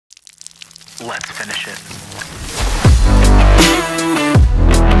Let's finish it.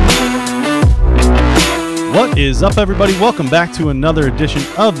 What is up, everybody? Welcome back to another edition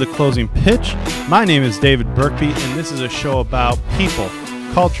of The Closing Pitch. My name is David Birkby, and this is a show about people,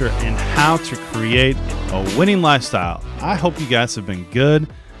 culture, and how to create a winning lifestyle. I hope you guys have been good.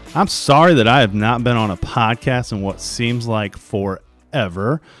 I'm sorry that I have not been on a podcast in what seems like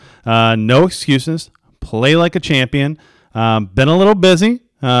forever. No excuses. Play like a champion. Been a little busy.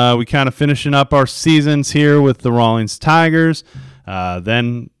 We kind of finishing up our seasons here with the Rawlings Tigers.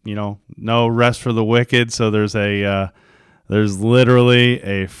 Then, no rest for the wicked. So there's literally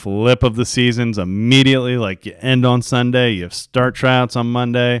a flip of the seasons immediately. Like you end on Sunday, you start tryouts on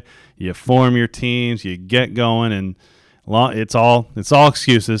Monday, you form your teams, you get going, and it's all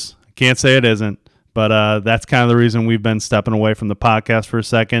excuses. I can't say it isn't, but that's kind of the reason we've been stepping away from the podcast for a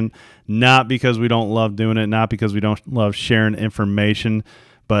second. Not because we don't love doing it, not because we don't love sharing information,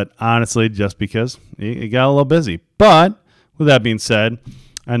 but honestly, just because it got a little busy. But with that being said,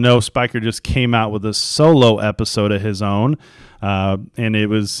 I know Spiker just came out with a solo episode of his own, and it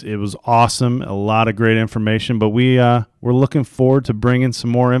was awesome. A lot of great information, but we're looking forward to bringing some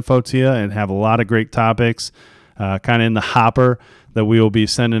more info to you and have a lot of great topics kind of in the hopper that we will be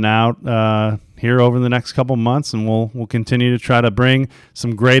sending out here over the next couple months, and we'll continue to try to bring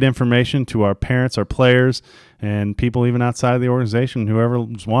some great information to our parents, our players, and people even outside of the organization,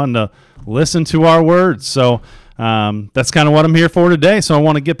 whoever's wanting to listen to our words. So that's kind of what I'm here for today. So I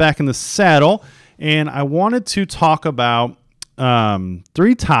want to get back in the saddle, and I wanted to talk about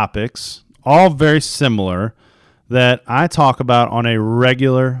three topics, all very similar, that I talk about on a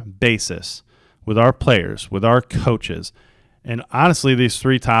regular basis with our players, with our coaches. And honestly, these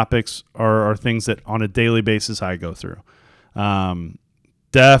three topics are things that on a daily basis I go through.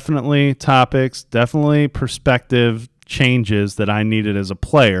 Definitely topics, definitely perspective changes that I needed as a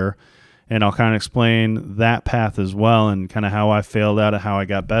player. And I'll kind of explain that path as well and kind of how I failed at it, how I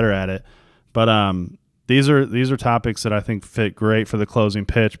got better at it. But these are topics that I think fit great for the closing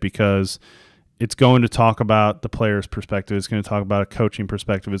pitch because it's going to talk about the player's perspective. It's going to talk about a coaching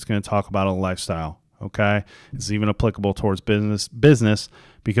perspective. It's going to talk about a lifestyle. Okay, it's even applicable towards business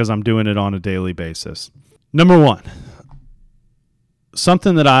because I'm doing it on a daily basis. Number one,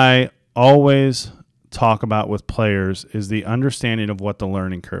 something that I always talk about with players is the understanding of what the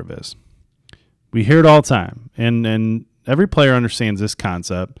learning curve is. We hear it all the time, and every player understands this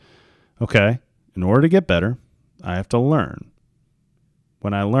concept. Okay, in order to get better, I have to learn.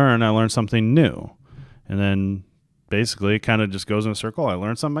 When I learn something new, and then basically, it kind of just goes in a circle. I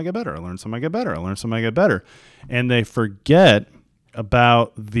learn something, I get better. I learn something, I get better. I learn something, I get better. And they forget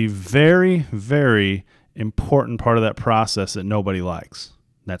about the very, very important part of that process that nobody likes.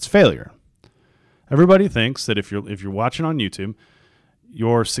 That's failure. Everybody thinks that if you're watching on YouTube,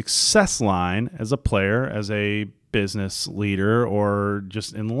 your success line as a player, as a business leader, or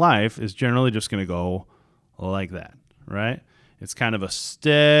just in life is generally just going to go like that, right? It's kind of a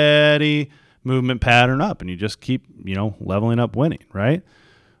steady movement pattern up, and you just keep, leveling up, winning, right?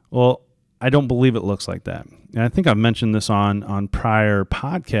 Well, I don't believe it looks like that. And I think I've mentioned this on prior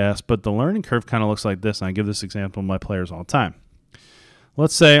podcasts, but the learning curve kind of looks like this, and I give this example to my players all the time.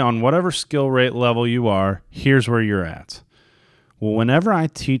 Let's say on whatever skill rate level you are, here's where you're at. Well, whenever I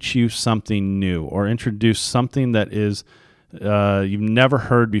teach you something new or introduce something that is you've never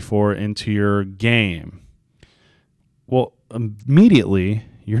heard before into your game, well, immediately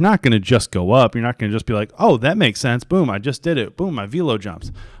you're not going to just go up. You're not going to just be like, oh, that makes sense. Boom, I just did it. Boom, my velo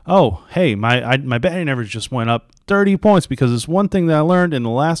jumps. Oh, hey, my batting average just went up 30 points because it's one thing that I learned in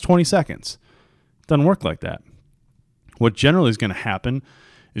the last 20 seconds. It doesn't work like that. What generally is going to happen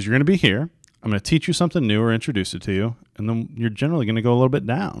is you're going to be here. I'm going to teach you something new or introduce it to you, and then you're generally going to go a little bit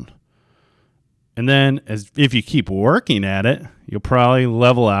down. And then if you keep working at it, you'll probably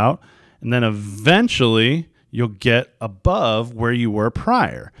level out, and then eventually you'll get above where you were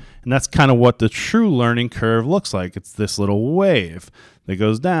prior. And that's kind of what the true learning curve looks like. It's this little wave that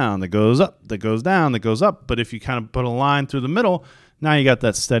goes down, that goes up, that goes down, that goes up. But if you kind of put a line through the middle, now you got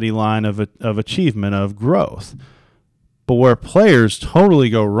that steady line of achievement, of growth. But where players totally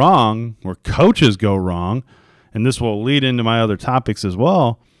go wrong, where coaches go wrong, and this will lead into my other topics as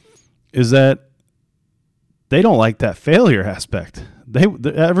well, is that they don't like that failure aspect.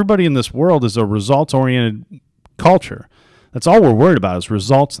 Everybody in this world is a results-oriented culture. That's all we're worried about is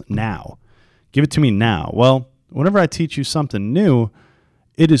results now. Give it to me now. Well, whenever I teach you something new,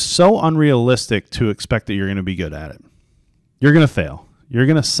 it is so unrealistic to expect that you're going to be good at it. You're going to fail. You're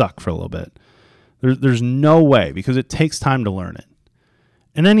going to suck for a little bit. There's no way, because it takes time to learn it.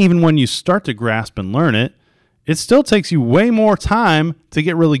 And then even when you start to grasp and learn it, it still takes you way more time to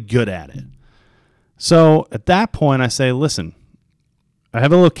get really good at it. So at that point, I say, listen, I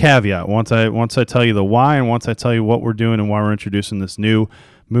have a little caveat. Once I tell you the why, and once I tell you what we're doing and why we're introducing this new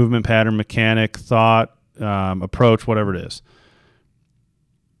movement pattern, mechanic, thought, approach, whatever it is,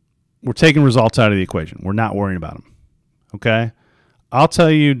 we're taking results out of the equation. We're not worrying about them. Okay? I'll tell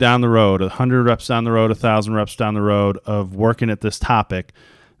you down the road, 100 reps down the road, 1,000 reps down the road of working at this topic,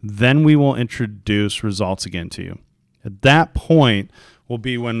 then we will introduce results again to you. At that point will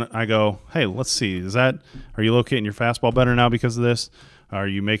be when I go, hey, let's see, are you locating your fastball better now because of this? Are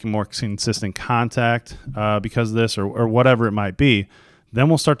you making more consistent contact because of this, or whatever it might be? Then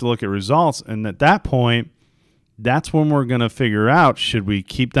we'll start to look at results, and at that point, that's when we're going to figure out, should we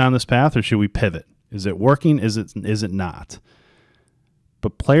keep down this path or should we pivot? Is it working? Is it not?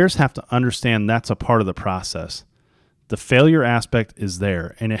 But players have to understand that's a part of the process. The failure aspect is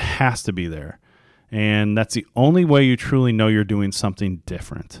there, and it has to be there. And that's the only way you truly know you're doing something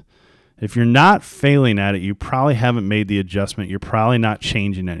different. If you're not failing at it, you probably haven't made the adjustment. You're probably not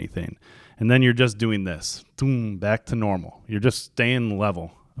changing anything. And then you're just doing this, boom, back to normal. You're just staying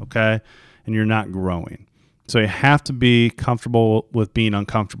level, okay? And you're not growing. So you have to be comfortable with being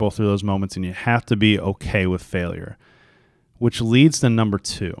uncomfortable through those moments, and you have to be okay with failure, which leads to number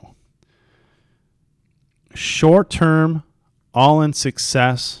 2. Short-term, all-in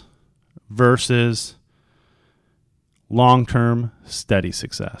success versus long-term, steady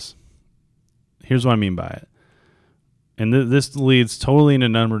success. Here's what I mean by it. And this leads totally into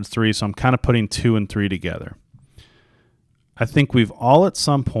number 3, so I'm kind of putting 2 and 3 together. I think we've all at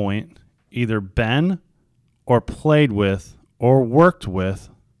some point either been or played with or worked with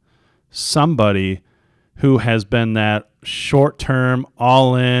somebody who has been that short-term,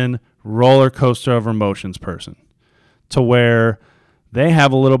 all-in, roller coaster of emotions person, to where they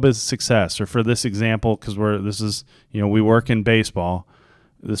have a little bit of success. Or for this example, because we work in baseball,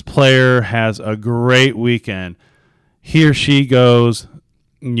 this player has a great weekend. He or she goes,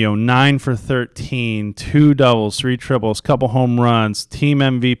 9 for 13, 2 doubles, 3 triples, couple home runs, team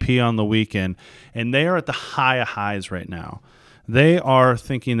MVP on the weekend, and they are at the high of highs right now. They are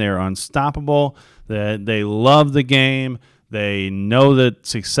thinking they are unstoppable, that they love the game, they know that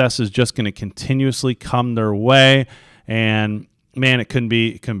success is just going to continuously come their way, and man, it can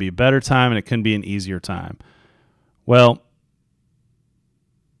be a better time and it can be an easier time. Well,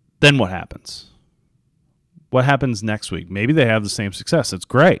 then what happens? What happens next week? Maybe they have the same success. It's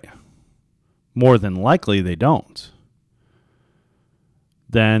great. More than likely, they don't.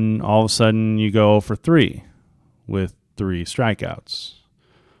 Then all of a sudden, you go for 3 with 3 strikeouts.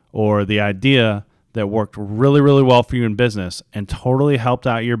 Or the idea that worked really, really well for you in business and totally helped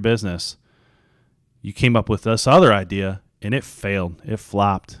out your business, you came up with this other idea, and it failed. It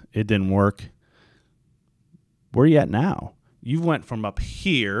flopped. It didn't work. Where are you at now? You went from up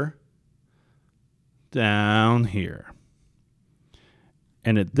here down here.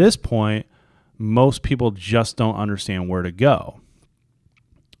 And at this point, most people just don't understand where to go.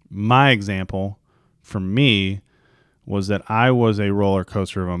 My example for me was that I was a roller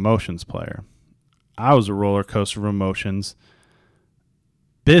coaster of emotions player. I was a roller coaster of emotions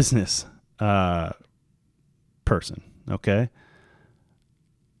business person, okay?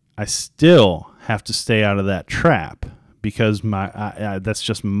 I still have to stay out of that trap because that's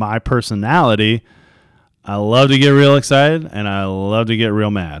just my personality. I love to get real excited, and I love to get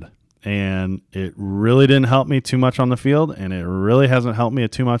real mad. And it really didn't help me too much on the field, and it really hasn't helped me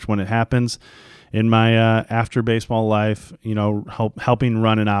too much when it happens in my after baseball life, helping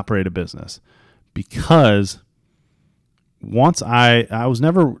run and operate a business. Because once I was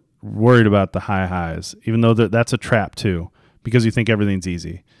never worried about the high highs, even though that's a trap too, because you think everything's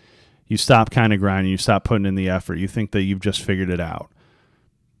easy. You stop kind of grinding, you stop putting in the effort, you think that you've just figured it out.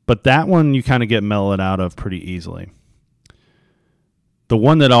 But that one you kind of get mellowed out of pretty easily. The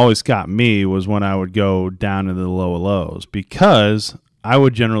one that always got me was when I would go down into the low lows, because I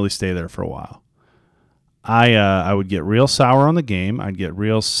would generally stay there for a while. I would get real sour on the game. I'd get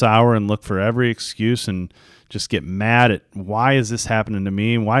real sour and look for every excuse and just get mad at why is this happening to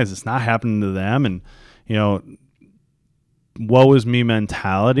me? Why is this not happening to them? And, woe is me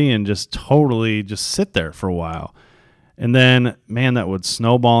mentality, and just totally just sit there for a while. And then, man, that would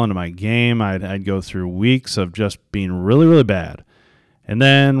snowball into my game. I'd go through weeks of just being really, really bad. And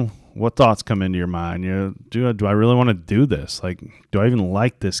then what thoughts come into your mind? Do I really want to do this? Like, do I even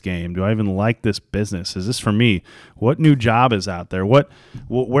like this game? Do I even like this business? Is this for me? What new job is out there?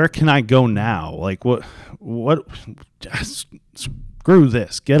 Where can I go now? Like, what, just screw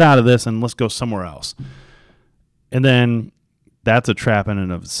this. Get out of this and let's go somewhere else. And then that's a trap in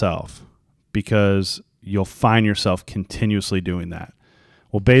and of itself, because you'll find yourself continuously doing that.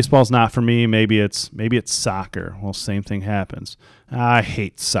 Well, baseball's not for me. Maybe it's soccer. Well, same thing happens. I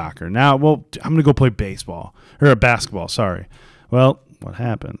hate soccer. Now, well, I'm going to go play baseball or basketball. Sorry. Well, what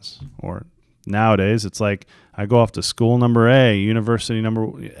happens? Or nowadays, it's like I go off to school number A, university number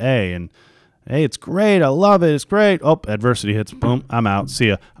A, and hey, it's great. I love it. It's great. Oh, adversity hits. Boom. I'm out. See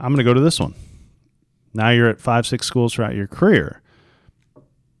ya. I'm going to go to this one. Now you're at 5, 6 schools throughout your career.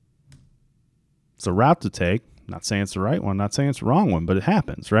 It's a route to take. Not saying it's the right one, not saying it's the wrong one, but it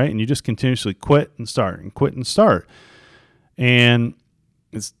happens, right? And you just continuously quit and start and quit and start. And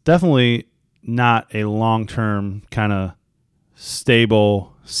it's definitely not a long-term kind of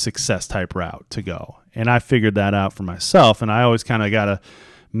stable success type route to go. And I figured that out for myself, and I always kind of got to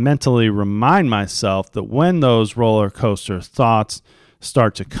mentally remind myself that when those roller coaster thoughts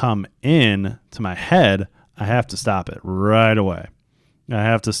start to come in to my head, I have to stop it right away. I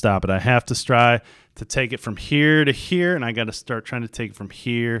have to stop it. I have to try to take it from here to here, and I got to start trying to take it from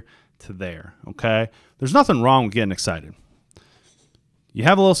here to there, okay? There's nothing wrong with getting excited. You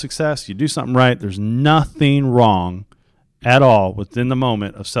have a little success, you do something right, there's nothing wrong at all within the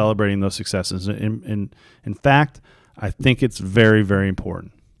moment of celebrating those successes. In fact, I think it's very, very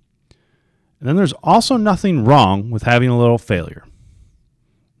important. And then there's also nothing wrong with having a little failure.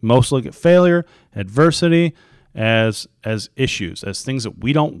 Most look at failure, adversity, as issues, as things that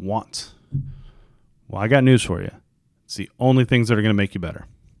we don't want. Well, I got news for you. It's the only things that are going to make you better.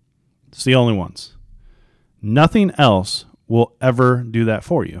 It's the only ones. Nothing else will ever do that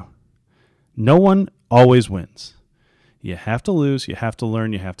for you. No one always wins. You have to lose, you have to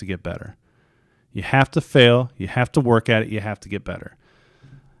learn, you have to get better. You have to fail, you have to work at it, you have to get better.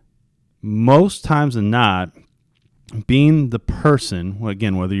 Most times than not, being the person,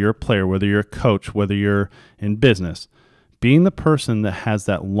 again, whether you're a player, whether you're a coach, whether you're in business, being the person that has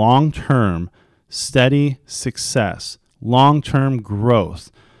that long-term steady success, long-term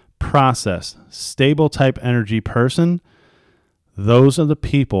growth, process, stable type energy person, those are the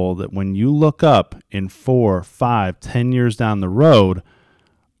people that when you look up in 4, 5, 10 years down the road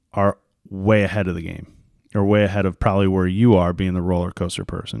are way ahead of the game, or way ahead of probably where you are being the roller coaster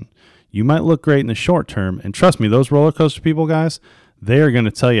person. You might look great in the short term, and trust me, those roller coaster people, guys, they are going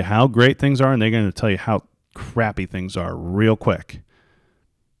to tell you how great things are, and they're going to tell you how crappy things are real quick.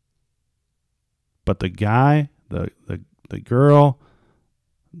 But the guy, the girl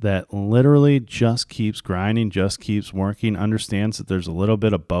that literally just keeps grinding, just keeps working, understands that there's a little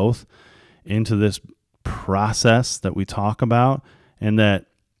bit of both into this process that we talk about, and that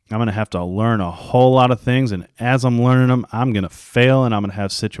I'm going to have to learn a whole lot of things, and as I'm learning them, I'm going to fail, and I'm going to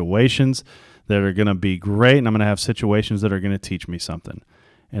have situations that are going to be great, and I'm going to have situations that are going to teach me something,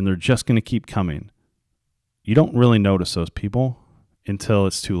 and they're just going to keep coming. You don't really notice those people until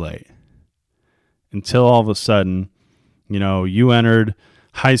it's too late. Until all of a sudden, you know, you entered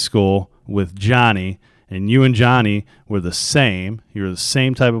high school with Johnny, and you and Johnny were the same. You were the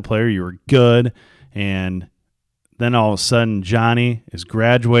same type of player. You were good, and then all of a sudden Johnny is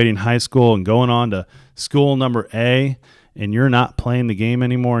graduating high school and going on to school number A, and you're not playing the game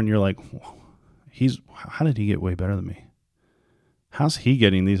anymore, and you're like, how did he get way better than me? How's he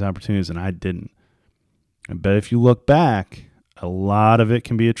getting these opportunities and I didn't? I bet if you look back, a lot of it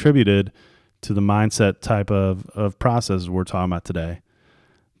can be attributed to the mindset type of processes we're talking about today.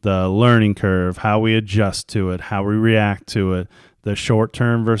 The learning curve, how we adjust to it, how we react to it, the short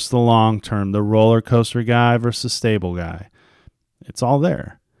term versus the long term, the roller coaster guy versus the stable guy. It's all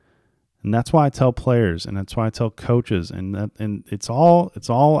there. And that's why I tell players, and that's why I tell coaches, and it's all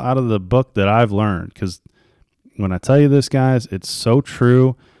out of the book that I've learned. Because when I tell you this, guys, it's so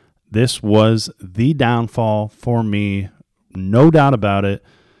true. This was the downfall for me, no doubt about it,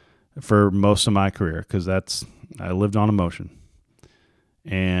 for most of my career, because I lived on emotion.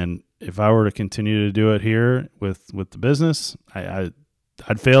 And if I were to continue to do it here with the business, I'd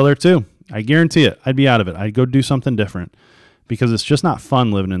fail there too. I guarantee it. I'd be out of it. I'd go do something different, because it's just not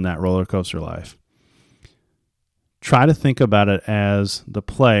fun living in that roller coaster life. Try to think about it as the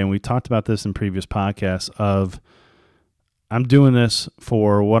play, and we talked about this in previous podcasts, of I'm doing this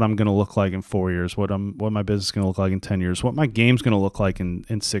for what I'm going to look like in 4 years, what my business is going to look like in 10 years, what my game's going to look like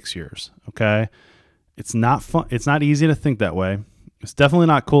in 6 years, okay? It's not fun. It's not easy to think that way. It's definitely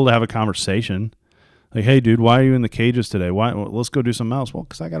not cool to have a conversation. Like, hey, dude, why are you in the cages today? Why? Well, let's go do something else. Well,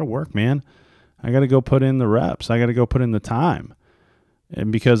 because I got to work, man. I got to go put in the reps. I got to go put in the time.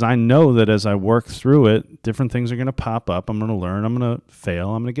 And because I know that as I work through it, different things are going to pop up. I'm going to learn. I'm going to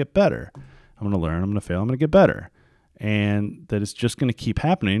fail. I'm going to get better. I'm going to learn. I'm going to fail. I'm going to get better. And that it's just going to keep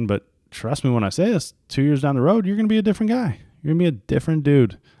happening. But trust me when I say this, 2 years down the road, you're going to be a different guy. You're going to be a different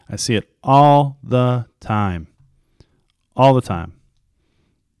dude. I see it all the time. All the time.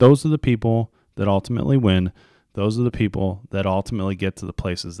 those are the people that ultimately win. Those are the people that ultimately get to the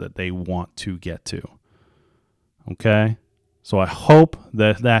places that they want to get to. Okay? So I hope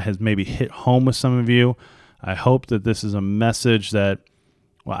that that has maybe hit home with some of you. I hope that this is a message that,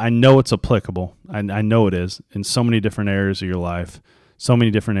 well, I know it's applicable. I know it is in so many different areas of your life, so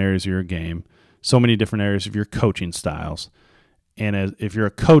many different areas of your game, so many different areas of your coaching styles. And if you're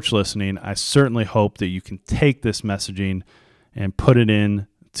a coach listening, I certainly hope that you can take this messaging and put it in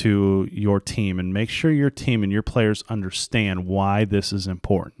to your team and make sure your team and your players understand why this is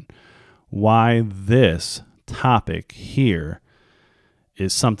important, why this topic here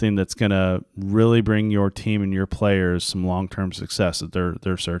is something that's going to really bring your team and your players some long-term success that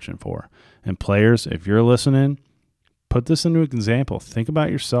they're searching for. And players, if you're listening, put this into an example. Think about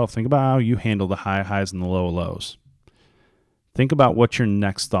yourself. Think about how you handle the high highs and the low lows. Think about what your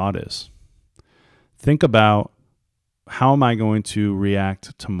next thought is. Think about, how am I going to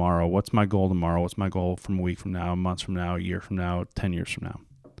react tomorrow? What's my goal tomorrow? What's my goal from a week from now, months from now, a year from now, 10 years from now?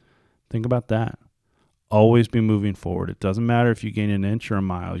 Think about that. Always be moving forward. It doesn't matter if you gain an inch or a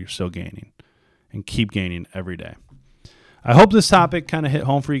mile, you're still gaining. And keep gaining every day. I hope this topic kind of hit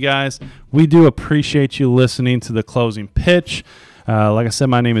home for you guys. We do appreciate you listening to the closing pitch. Like I said,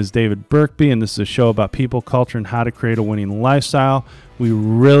 my name is David Birkby, and this is a show about people, culture, and how to create a winning lifestyle. We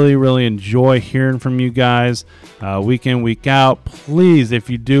really, really enjoy hearing from you guys week in, week out. Please, if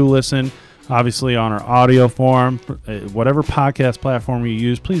you do listen, obviously on our audio form, whatever podcast platform you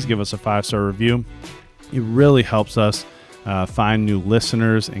use, please give us a 5-star review. It really helps us find new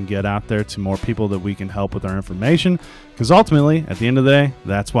listeners and get out there to more people that we can help with our information, because ultimately, at the end of the day,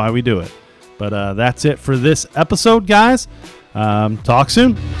 that's why we do it. But that's it for this episode, guys. Talk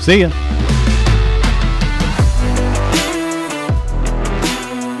soon. See ya.